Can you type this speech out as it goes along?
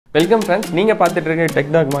Welcome friends, நீங்க பார்த்துட்டு இருக்க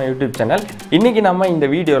டெக்டாக்மா யூடியூப் சேனல். இன்னைக்கு நம்ம இந்த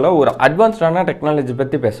வீடியோல ஒரு அட்வான்ஸ்டான டெக்னாலஜி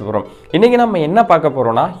பத்தி பேச போறோம். இன்னைக்கு நம்ம என்ன பார்க்க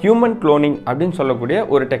போறோம்னா ஹியூமன் க்ளோனிங் அப்படினு சொல்லக்கூடிய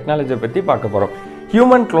ஒரு டெக்னாலஜி பத்தி பார்க்க போறோம்.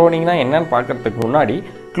 ஹியூமன் க்ளோனிங்னா என்னன்னு பார்க்கிறதுக்கு முன்னாடி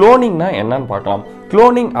க்ளோனிங்னா என்னன்னு பார்க்கலாம்.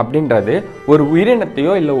 க்ளோனிங் அப்படின்றது ஒரு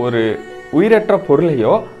உயிரினத்தையோ இல்ல ஒரு உயிரற்ற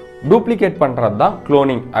பொருளையோ டூப்ளிகேட் பண்றது தான்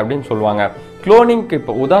க்ளோனிங் அப்படினு சொல்லுவாங்க. க்ளோனிங்க்கு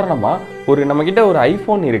இப்போ உதாரணமா நம்மகிட்ட ஒரு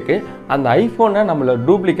ஐபோன் இருக்கு. அந்த ஐபோனை நம்மள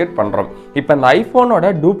டூப்ளிகேட் பண்றோம். இப்போ அந்த ஐபோனோட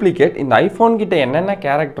டூப்ளிகேட் இந்த ஐபோன் கிட்ட என்னென்ன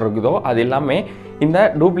கேரக்டர் இருக்குதோ அது எல்லாமே இந்த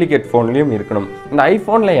டூப்ளிகேட் ஃபோன்லயும் இருக்கணும். இந்த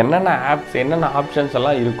ஐபோன்ல என்னென்ன ஆப்ஸ் என்னென்ன ஆப்ஷன்ஸ்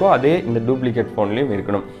எல்லாம் இருக்கோ அதே இந்த டூப்ளிகேட் ஃபோன்லயும்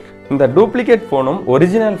இருக்கணும். இந்த டூப்ளிகேட் ஃபோனும்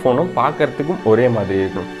ஒரிஜினல் ஃபோனும் பார்க்கறதுக்கும் ஒரே மாதிரி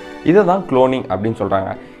இருக்கணும். இதை தான் க்ளோனிங் அப்படின்னு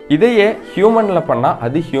சொல்றாங்க. இதையே ஹியூமன்ல பண்ணா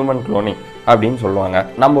அது ஹியூமன் க்ளோனிங் அப்படின்னு சொல்லுவாங்க.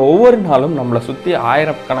 நம்ம ஒவ்வொரு நாளும் நம்மளை சுற்றி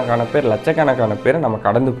ஆயிரக்கணக்கான பேர் லட்சக்கணக்கான பேர் நம்ம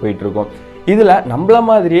கடந்து போயிட்டு இருக்கோம். இதில் நம்மள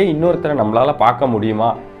மாதிரியே இன்னொருத்தரை நம்மளால் பார்க்க முடியுமா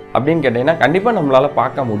அப்படின்னு கேட்டிங்கன்னா கண்டிப்பாக நம்மளால்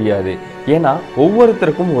பார்க்க முடியாது. ஏன்னா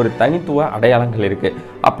ஒவ்வொருத்தருக்கும் ஒரு தனித்துவ அடையாளங்கள் இருக்குது.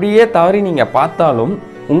 அப்படியே தவறி நீங்கள் பார்த்தாலும்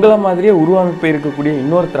உங்களை மாதிரியே உருவமைப்பு இருக்கக்கூடிய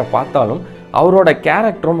இன்னொருத்தரை பார்த்தாலும் அவரோட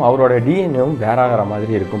கேரக்டரும் அவரோட டிஎன்ஏவும் வேற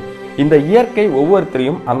மாதிரி இருக்கும். இந்த இயற்கை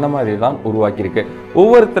ஒவ்வொருத்தரையும் அந்த மாதிரி தான் உருவாக்கியிருக்கு.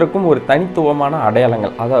 ஒவ்வொருத்தருக்கும் ஒரு தனித்துவமான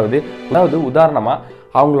அடையாளங்கள் அதாவது உதாரணமாக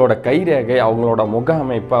அவங்களோட கைரேகை, அவங்களோட முக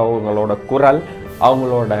அமைப்பு, அவங்களோட குரல்,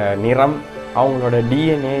 அவங்களோட நிறம், அவங்களோட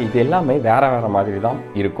டிஎன்ஏ இது எல்லாமே வேற மாதிரி தான்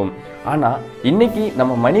இருக்கும். ஆனால் இன்னைக்கு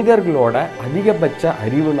நம்ம மனிதர்களோட அதிகபட்ச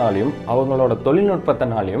அறிவுனாலையும் அவங்களோட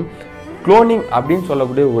தொழில்நுட்பத்தினாலையும் க்ளோனிங் அப்படின்னு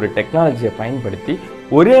சொல்லக்கூடிய ஒரு டெக்னாலஜியை பயன்படுத்தி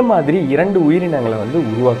ஒரே மாதிரி இரண்டு உயிரினங்களை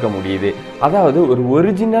உருவாக்க முடியுது. அதாவது ஒரு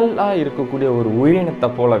ஒரிஜினலாக இருக்கக்கூடிய ஒரு உயிரினத்தை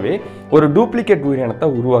போலவே ஒரு டூப்ளிகேட் உயிரினத்தை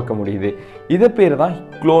உருவாக்க முடியுது. இதை பேர் தான்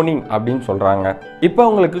க்ளோனிங் அப்படின்னு சொல்கிறாங்க. இப்போ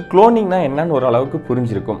உங்களுக்கு க்ளோனிங்னா என்னன்னு ஒரு அளவுக்கு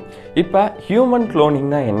புரிஞ்சிருக்கும். இப்போ ஹியூமன்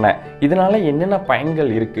க்ளோனிங்னா என்ன, இதனால என்னென்ன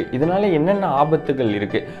பயன்கள் இருக்குது, இதனால என்னென்ன ஆபத்துகள்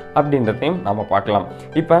இருக்குது அப்படின்றதையும் நம்ம பார்க்கலாம்.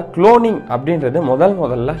 இப்போ க்ளோனிங் அப்படின்றது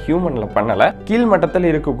முதல்ல ஹியூமனில் பண்ணலை, கீழ்மட்டத்தில்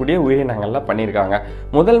இருக்கக்கூடிய உயிரினங்களில் பண்ணியிருக்காங்க.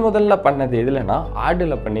 முதல்ல பண்ணது எதுலன்னா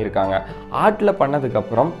ஆடில் பண்ணியிருக்காங்க. ஆட்டில்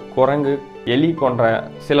பண்ணதுக்கப்புறம் குரங்கு, எலி போன்ற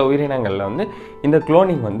சில உயிரினங்களில் இந்த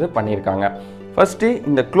க்ளோனிங் பண்ணியிருக்காங்க. ஃபஸ்ட்டு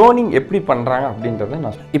இந்த க்ளோனிங் எப்படி பண்ணுறாங்க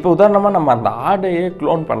அப்படின்றத இப்போ உதாரணமாக நம்ம அந்த ஆடையே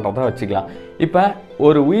க்ளோன் பண்ணுறதா வச்சுக்கலாம். இப்போ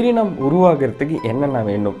ஒரு உயிரினம் உருவாகிறதுக்கு என்னென்ன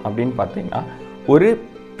வேண்டும் அப்படின்னு பார்த்தீங்கன்னா ஒரு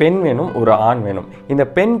பெண் வேணும், ஒரு ஆண் வேணும். இந்த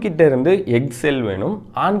பெண் கிட்ட இருந்து எக் செல் வேணும்,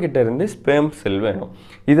 ஆண் கிட்ட இருந்து ஸ்பெர்ம் செல் வேணும்.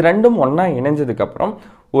 இது ரெண்டும் ஒன்றா இணைஞ்சதுக்கப்புறம்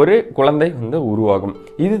ஒரு குழந்தை உருவாகும்.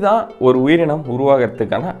 இதுதான் ஒரு உயிரினம்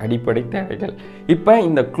உருவாகிறதுக்கான அடிப்படை தேவைகள். இப்போ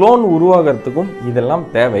இந்த க்ளோன் உருவாகிறதுக்கும் இதெல்லாம்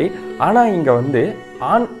தேவை. ஆனால் இங்கே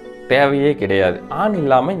ஆண் தேவையே கிடையாது. ஆண்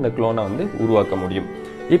இல்லாமல் இந்த க்ளோனை உருவாக்க முடியும்.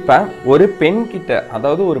 இப்போ ஒரு பெண் கிட்ட,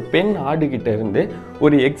 அதாவது ஒரு பெண் ஆடு கிட்ட இருந்து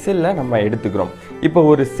ஒரு எக் செல்லை நம்ம எடுத்துக்கிறோம். இப்போ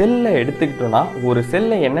ஒரு செல்லை எடுத்துக்கிட்டோம்னா ஒரு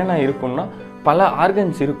செல்லில் என்னென்ன இருக்கும்னா பல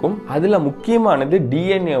ஆர்கன்ஸ் இருக்கும். அதில் முக்கியமானது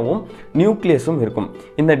டிஎன்ஏவும் நியூக்ளியஸும் இருக்கும்.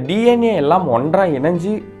 இந்த டிஎன்ஏ எல்லாம் ஒன்றாக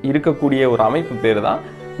இணைஞ்சு இருக்கக்கூடிய ஒரு அமைப்பு பேர் தான்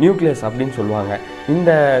நியூக்ளியஸ் அப்படின்னு சொல்லுவாங்க.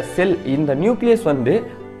 இந்த நியூக்ளியஸ்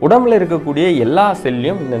உடம்புல இருக்கக்கூடிய எல்லா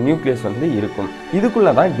செல்லையும் இந்த நியூக்ளியஸ் இருக்கும்.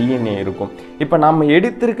 இதுக்குள்ளே தான் டிஎன்ஏ இருக்கும். இப்போ நம்ம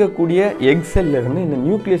எடுத்திருக்கக்கூடிய எக் செல்லிருந்து இந்த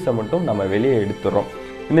நியூக்ளியஸை மட்டும் நம்ம வெளியே எடுத்துடுறோம்.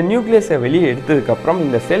 இந்த நியூக்ளியஸை வெளியே எடுத்ததுக்கப்புறம்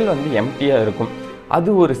இந்த செல் எம்டியாக இருக்கும். அது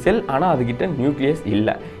ஒரு செல், ஆனால் அதுக்கிட்ட நியூக்ளியஸ்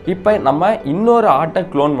இல்லை. இப்போ நம்ம இன்னொரு ஆட்டை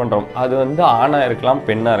க்ளோன் பண்ணுறோம். அது ஆணாக இருக்கலாம்,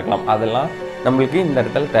 பெண்ணாக இருக்கலாம். அதெல்லாம் நம்மளுக்கு இந்த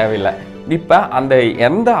இடத்துல தேவையில்லை. இப்போ அந்த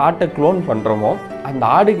எந்த ஆட்டை க்ளோன் பண்ணுறோமோ அந்த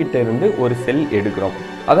ஆடுகிட்ட இருந்து ஒரு செல் எடுக்கிறோம்.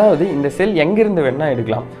 அதாவது இந்த செல் எங்கேருந்து வேணால்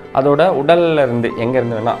எடுக்கலாம். அதோட உடல்ல இருந்து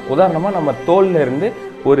எங்கேருந்து வேணால், உதாரணமாக நம்ம தோல்ல இருந்து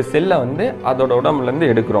ஒரு செல்லை அதோட உடம்புலேருந்து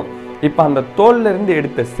எடுக்கிறோம். இப்போ அந்த தோல்ல இருந்து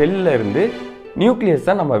எடுத்த செல்ல இருந்து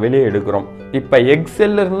நியூக்ளியஸை நம்ம வெளியே எடுக்கிறோம். இப்போ எக்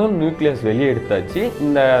செல்ல இருந்தும் நியூக்ளியஸ் வெளியே எடுத்தாச்சு,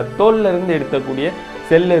 இந்த தோல்ல இருந்து எடுக்கக்கூடிய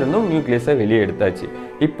செல்ல இருந்தும் நியூக்ளியஸை வெளியே எடுத்தாச்சு.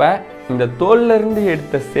 இப்போ இந்த தோல்ல இருந்து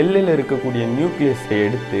எடுத்த செல்லில் இருக்கக்கூடிய நியூக்ளியஸை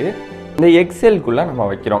எடுத்து இந்த எக் செல்லுக்குள்ளே நம்ம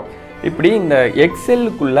வைக்கிறோம். இப்படி இந்த எக்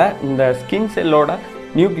செல்லுக்குள்ளே இந்த ஸ்கின் செல்லோட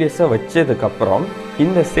நியூக்ளியஸை வச்சதுக்கப்புறம்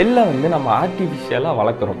இந்த செல்லை நம்ம ஆர்டிஃபிஷியலாக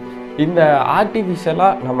வளர்க்குறோம். இந்த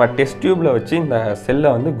ஆர்டிஃபிஷியலாக நம்ம டெஸ்ட் டியூப்பில் வச்சு இந்த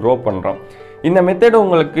செல்லை க்ரோ பண்ணுறோம். இந்த மெத்தட்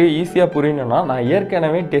உங்களுக்கு ஈஸியாக புரியணும்னா நான்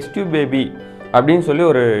ஏற்கனவே டெஸ்ட் டியூப் பேபி அப்படின்னு சொல்லி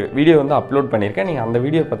ஒரு வீடியோ அப்லோட் பண்ணியிருக்கேன். நீங்கள் அந்த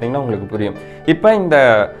வீடியோ பார்த்தீங்கன்னா உங்களுக்கு புரியும். இப்போ இந்த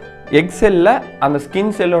எக் செல்லில் அந்த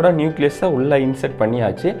ஸ்கின் செல்லோட நியூக்ளியஸை உள்ளே இன்செர்ட்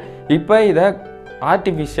பண்ணியாச்சு. இப்போ இதை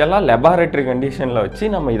ஆர்டிஃபிஷியலாக லெபார்டரி கண்டிஷனில் வச்சு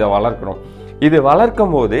நம்ம இதை வளர்க்குறோம். இது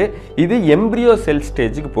வளர்க்கும் போது இது எம்ப்ரியோ செல்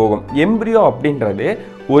ஸ்டேஜுக்கு போகும். எம்ப்ரியோ அப்படின்றது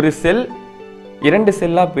ஒரு செல் 2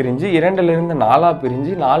 செல்லாக பிரிஞ்சு 2லேருந்து 4ஆக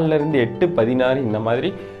பிரிஞ்சு 4லேருந்து 8, 16 இந்த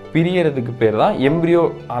மாதிரி பிரியறதுக்கு பேர் தான் எம்ப்ரியோ.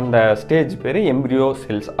 அந்த ஸ்டேஜ் பேர் எம்ப்ரியோ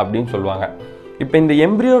செல்ஸ் அப்படின்னு சொல்லுவாங்க. இப்போ இந்த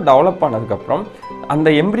எம்ப்ரியோ டெவலப் ஆனதுக்கப்புறம் அந்த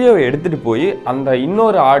எம்ப்ரியோவை எடுத்துகிட்டு போய் அந்த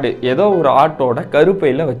இன்னொரு ஆடு, ஏதோ ஒரு ஆட்டோட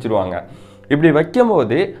கருப்பையில் வச்சுருவாங்க. இப்படி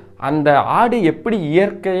வைக்கும்போது அந்த ஆடு எப்படி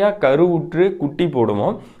இயற்கையாக கருவுற்று குட்டி போடுமோ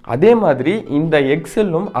அதே மாதிரி இந்த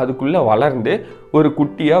எக்ஸெல்லும் அதுக்குள்ளே வளர்ந்து ஒரு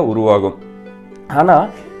குட்டியாக உருவாகும். ஆனால்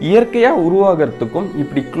இயற்கையாக உருவாகிறதுக்கும்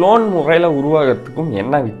இப்படி குளோன் முறையில் உருவாகிறதுக்கும்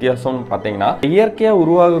என்ன வித்தியாசம்னு பார்த்தீங்கன்னா, இயற்கையாக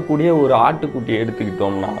உருவாகக்கூடிய ஒரு ஆட்டுக்குட்டியை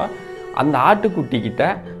எடுத்துக்கிட்டோம்னா அந்த ஆட்டுக்குட்டிக்கிட்ட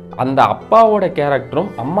அந்த அப்பாவோட கேரக்டரும்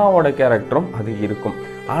அம்மாவோட கேரக்டரும் அது இருக்கும்.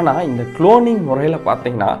 ஆனால் இந்த குளோனிங் முறையில்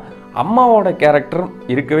பார்த்தீங்கன்னா அம்மாவோட கேரக்டரும்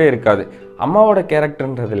இருக்கவே இருக்காது. அம்மாவோட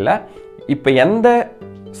கேரக்டர்ன்றதில்ல, இப்போ எந்த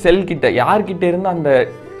செல்கிட்ட யார்கிட்ட இருந்து அந்த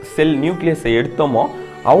செல் நியூக்ளியஸை எடுத்தோமோ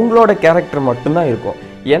அவங்களோட கேரக்டர் மட்டும்தான் இருக்கும்.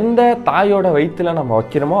 எந்த தாயோட வயிற்றில் நம்ம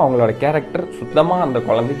வைக்கிறோமோ அவங்களோட கேரக்டர் சுத்தமாக அந்த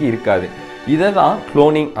குழந்தைக்கு இருக்காது. இதை தான்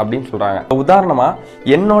குளோனிங் அப்படின்னு சொல்கிறாங்க. உதாரணமாக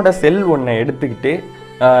என்னோட செல் ஒன்றை எடுத்துக்கிட்டு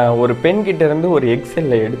ஒரு பெண்கிட்ட இருந்து ஒரு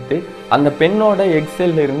எக்ஸெல்லை எடுத்து அந்த பெண்ணோட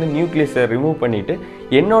எக்ஸெல்ல இருந்து நியூக்ளியஸை ரிமூவ் பண்ணிவிட்டு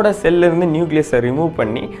என்னோட செல்லிருந்து நியூக்ளியஸை ரிமூவ்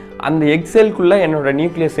பண்ணி அந்த எக்ஸெல்குள்ளே என்னோட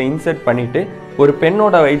நியூக்ளியஸை இன்சர்ட் பண்ணிவிட்டு ஒரு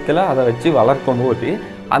பெண்ணோட வயிற்றில் அதை வச்சு வளர்க்கும் போது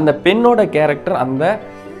அந்த பெண்ணோட கேரக்டர் அந்த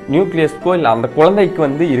நியூக்ளியஸ்க்கோ இல்லை அந்த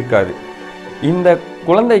குழந்தைக்கு இருக்காது. இந்த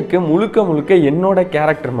குழந்தைக்கு முழுக்க முழுக்க என்னோட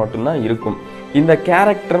கேரக்டர் மட்டும்தான் இருக்கும். இந்த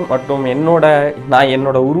கேரக்டர் மற்றும்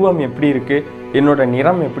என்னோட உருவம் எப்படி இருக்குது, என்னோட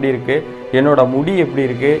நிறம் எப்படி இருக்குது, என்னோட முடி எப்படி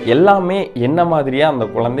இருக்குது, எல்லாமே என்ன மாதிரியாக அந்த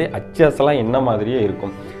குழந்தை அச்சஸ்லாம் என்ன மாதிரியே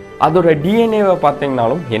இருக்கும். அதோட டிஎன்ஏவை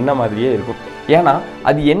பார்த்தீங்கனாலும் என்ன மாதிரியே இருக்கும். ஏன்னா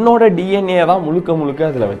அது என்னோட டிஎன்ஏ தான் முழுக்க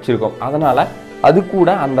முழுக்க அதில் வச்சுருக்கோம். அதனால் அது கூட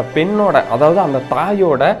அந்த பெண்ணோட அதாவது அந்த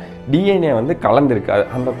தாயோட டிஎன்ஏ கலந்துருக்காது.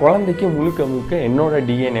 அந்த குழந்தைக்கு முழுக்க முழுக்க என்னோட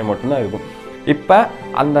டிஎன்ஏ மட்டும்தான் இருக்கும். இப்போ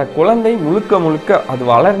அந்த குழந்தை முழுக்க முழுக்க அது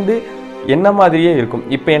வளர்ந்து என்ன மாதிரியே இருக்கும்.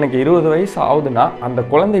 இப்போ எனக்கு 20 வயசு ஆகுதுன்னா அந்த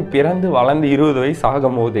குழந்தை பிறந்து வளர்ந்து 20 வயசு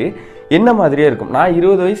ஆகும் போது என்ன மாதிரியே இருக்கும். நான்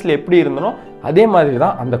 20 வயசில் எப்படி இருந்தனோ அதே மாதிரி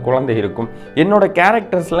தான் அந்த குழந்தை இருக்கும். என்னோட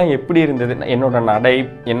கேரக்டர்ஸ்லாம் எப்படி இருந்தது, என்னோட நடை,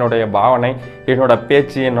 என்னுடைய பாவனை, என்னோட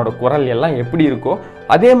பேச்சு, என்னோட குரல் எல்லாம் எப்படி இருக்கோ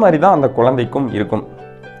அதே மாதிரி தான் அந்த குழந்தைக்கும் இருக்கும்.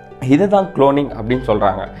 இதை தான் குளோனிங் அப்படின்னு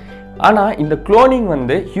சொல்கிறாங்க. ஆனால் இந்த குளோனிங்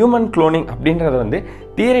ஹியூமன் குளோனிங் அப்படின்றது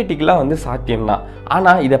தியரிட்டிக்கலாக சாத்தியம்தான்.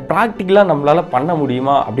 ஆனால் இதை ப்ராக்டிக்கலாக நம்மளால் பண்ண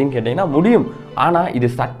முடியுமா அப்படின்னு கேட்டிங்கன்னா முடியும். ஆனால் இது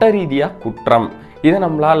சட்ட ரீதியாக குற்றம். இதை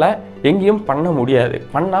நம்மளால் எங்கேயும் பண்ண முடியாது.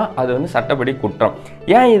 பண்ணால் அது சட்டப்படி குற்றம்.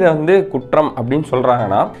 ஏன் இதை குற்றம் அப்படின்னு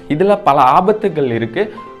சொல்கிறாங்கன்னா இதில் பல ஆபத்துகள் இருக்குது.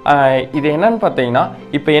 இது என்னன்னு பார்த்தீங்கன்னா,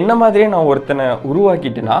 இப்போ என்ன மாதிரியே நான் ஒருத்தனை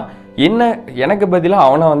உருவாக்கிட்டேன்னா எனக்கு பதிலாக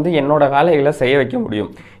அவனை என்னோட வேலைகளை செய்ய வைக்க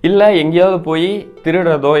முடியும். இல்லை எங்கேயாவது போய்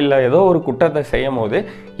திருடுறதோ இல்லை ஏதோ ஒரு குற்றத்தை செய்யும் போது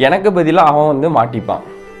எனக்கு பதிலாக அவன் மாட்டிப்பான்.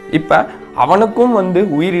 இப்போ அவனுக்கும்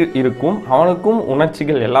உயிர் இருக்கும், அவனுக்கும்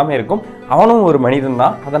உணர்ச்சிகள் எல்லாமே இருக்கும், அவனும் ஒரு மனிதன்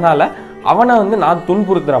தான். அதனால் அவனை நான்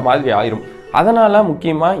துன்புறுத்துகிற மாதிரி ஆயிரும். அதனால்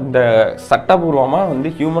முக்கியமாக இந்த சட்டபூர்வமாக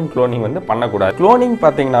ஹியூமன் குளோனிங் பண்ணக்கூடாது. குளோனிங்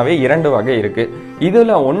பார்த்தீங்கன்னாவே 2 வகை இருக்குது.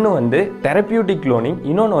 இதில் ஒன்று தெரப்பியூட்டிக் குளோனிங்,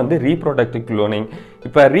 இன்னொன்று ரீப்ரொடக்டிவ் குளோனிங்.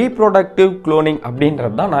 இப்போ ரீப்ரொடக்டிவ் குளோனிங்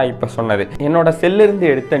அப்படின்றது தான் நான் இப்போ சொன்னது. என்னோட செல்லிருந்து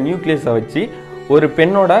எடுத்த நியூக்ளியஸை வச்சு ஒரு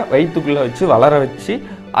பெண்ணோட வயிற்றுக்குள்ளே வச்சு வளர வச்சு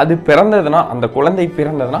அது பிறந்ததுன்னா, அந்த குழந்தை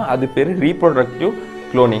பிறந்ததுன்னா அது பேர் ரீப்ரொடக்டிவ்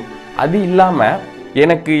குளோனிங். அது இல்லாமல்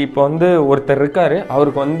எனக்கு இப்போ ஒருத்தர் இருக்கார்,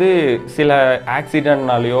 அவருக்கு சில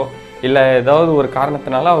ஆக்சிடென்ட்னாலேயோ இல்லை ஏதாவது ஒரு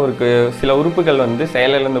காரணத்தினால அவருக்கு சில உறுப்புகள்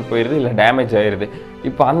செயலிழந்து போயிடுது, இல்லை டேமேஜ் ஆயிடுது.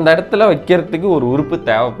 இப்போ அந்த இடத்துல வைக்கிறதுக்கு ஒரு உறுப்பு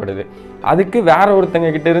தேவைப்படுது. அதுக்கு வேற ஒருத்தங்க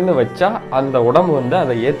கிட்ட இருந்து வச்சா அந்த உடம்பு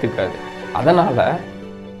அதை ஏற்றுக்காது. அதனால்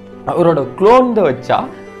அவரோட குளோன்தை வச்சா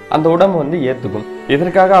அந்த உடம்பு ஏற்றுக்கும்.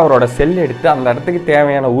 இதற்காக அவரோட செல் எடுத்து அந்த இடத்துக்கு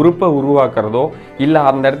தேவையான உறுப்பை உருவாக்குறதோ இல்லை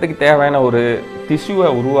அந்த இடத்துக்கு தேவையான ஒரு டிஷ்யூவை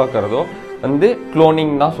உருவாக்குறதோ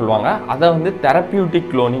குளோனிங் தான் சொல்லுவாங்க. அதை தெரப்பியூட்டிக்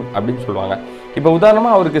குளோனிங் அப்படின்னு சொல்லுவாங்க. இப்போ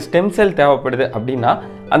உதாரணமாக அவருக்கு ஸ்டெம் செல் தேவைப்படுது அப்படின்னா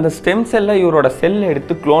அந்த ஸ்டெம் செல்லை இவரோட செல்லை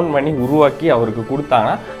எடுத்து குளோன் பண்ணி உருவாக்கி அவருக்கு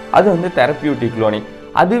கொடுத்தாங்கன்னா அது தெரப்பியூட்டிக் குளோனிங்.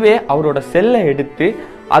 அதுவே அவரோட செல்லை எடுத்து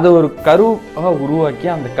அதை ஒரு கருவாக உருவாக்கி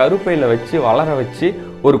அந்த கருப்பையில் வச்சு வளர வச்சு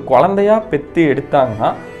ஒரு குழந்தையாக பெற்று எடுத்தாங்கன்னா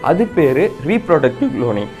அது பேர் ரீப்ரொடக்டிவ்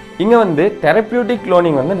குளோனிங். இங்கே தெரப்பியூட்டிக்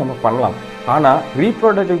குளோனிங் நம்ம பண்ணலாம். ஆனால்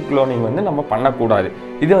ரீப்ரொடக்டிவ் குளோனிங் நம்ம பண்ணக்கூடாது.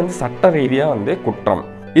 இது சட்ட ரீதியாக குற்றம்.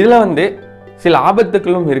 இதில் சில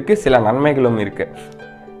ஆபத்துகளும் இருக்குது, சில நன்மைகளும் இருக்குது.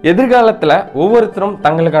 எதிர்காலத்தில் ஒவ்வொருத்தரும்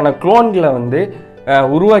தங்களுக்கான குளோன்களை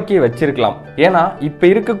உருவாக்கி வச்சிருக்கலாம். ஏன்னா இப்போ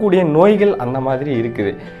இருக்கக்கூடிய நோய்கள் அந்த மாதிரி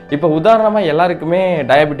இருக்குது. இப்போ உதாரணமாக எல்லாருக்குமே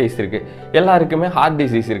டயபெட்டிஸ் இருக்குது, எல்லாருக்குமே ஹார்ட்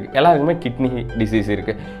டிசீஸ் இருக்குது, எல்லாருக்குமே கிட்னி டிசீஸ்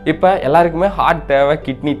இருக்குது. இப்போ எல்லாருக்குமே ஹார்ட் தேவை,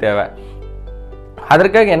 கிட்னி தேவை.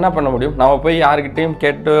 அதற்காக என்ன பண்ண முடியும்? நம்ம போய் யாருக்கிட்டையும்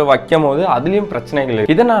கேட்டு வைக்கும் போது அதுலேயும் பிரச்சனைகள்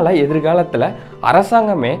இருக்குது. இதனால் எதிர்காலத்தில்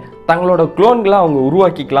அரசாங்கமே தங்களோட குளோன்களை அவங்க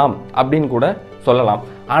உருவாக்கிக்கலாம் அப்படின்னு கூட சொல்லலாம்.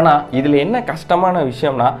 ஆனால் இதில் என்ன கஷ்டமான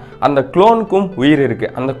விஷயம்னா அந்த குளோனுக்கும் உயிர்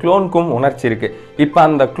இருக்குது, அந்த குளோனுக்கும் உணர்ச்சி இருக்குது. இப்போ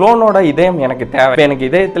அந்த குளோனோட இதயம் எனக்கு தேவை, எனக்கு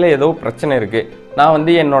இதயத்தில் ஏதோ பிரச்சனை இருக்குது, நான்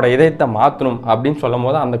வந்து என்னோட இதயத்தை மாற்றணும் அப்படின்னு சொல்லும்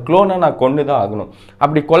போது அந்த குளோனை நான் கொண்டு தான் ஆகணும்.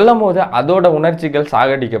 அப்படி கொல்லும் போது அதோட உணர்ச்சிகள்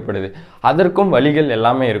சாகடிக்கப்படுது. அதற்கும் வழிகள்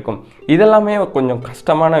எல்லாமே இருக்கும். இதெல்லாமே கொஞ்சம்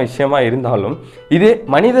கஷ்டமான விஷயமா இருந்தாலும் இது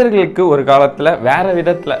மனிதர்களுக்கு ஒரு காலத்தில் வேறு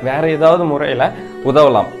விதத்தில் வேறு ஏதாவது முறையில்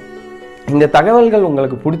உதவலாம். இந்த தகவல்கள்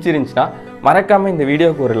உங்களுக்கு பிடிச்சிருந்துச்சுன்னா மறக்காமல் இந்த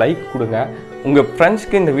வீடியோவுக்கு ஒரு லைக் கொடுங்க. உங்கள்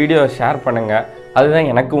ஃப்ரெண்ட்ஸ்க்கு இந்த வீடியோவை ஷேர் பண்ணுங்கள். அதுதான்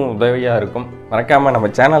எனக்கும் உதவியாக இருக்கும். மறக்காமல் நம்ம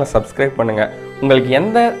சேனலை சப்ஸ்கிரைப் பண்ணுங்கள். உங்களுக்கு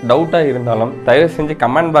எந்த டவுட்டாக இருந்தாலும் தயவு செஞ்சு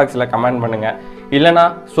கமெண்ட் பாக்ஸில் கமெண்ட் பண்ணுங்கள். இல்லைனா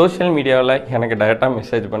சோஷியல் மீடியாவில் எனக்கு டைரெக்டாக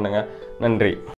மெசேஜ் பண்ணுங்கள். நன்றி.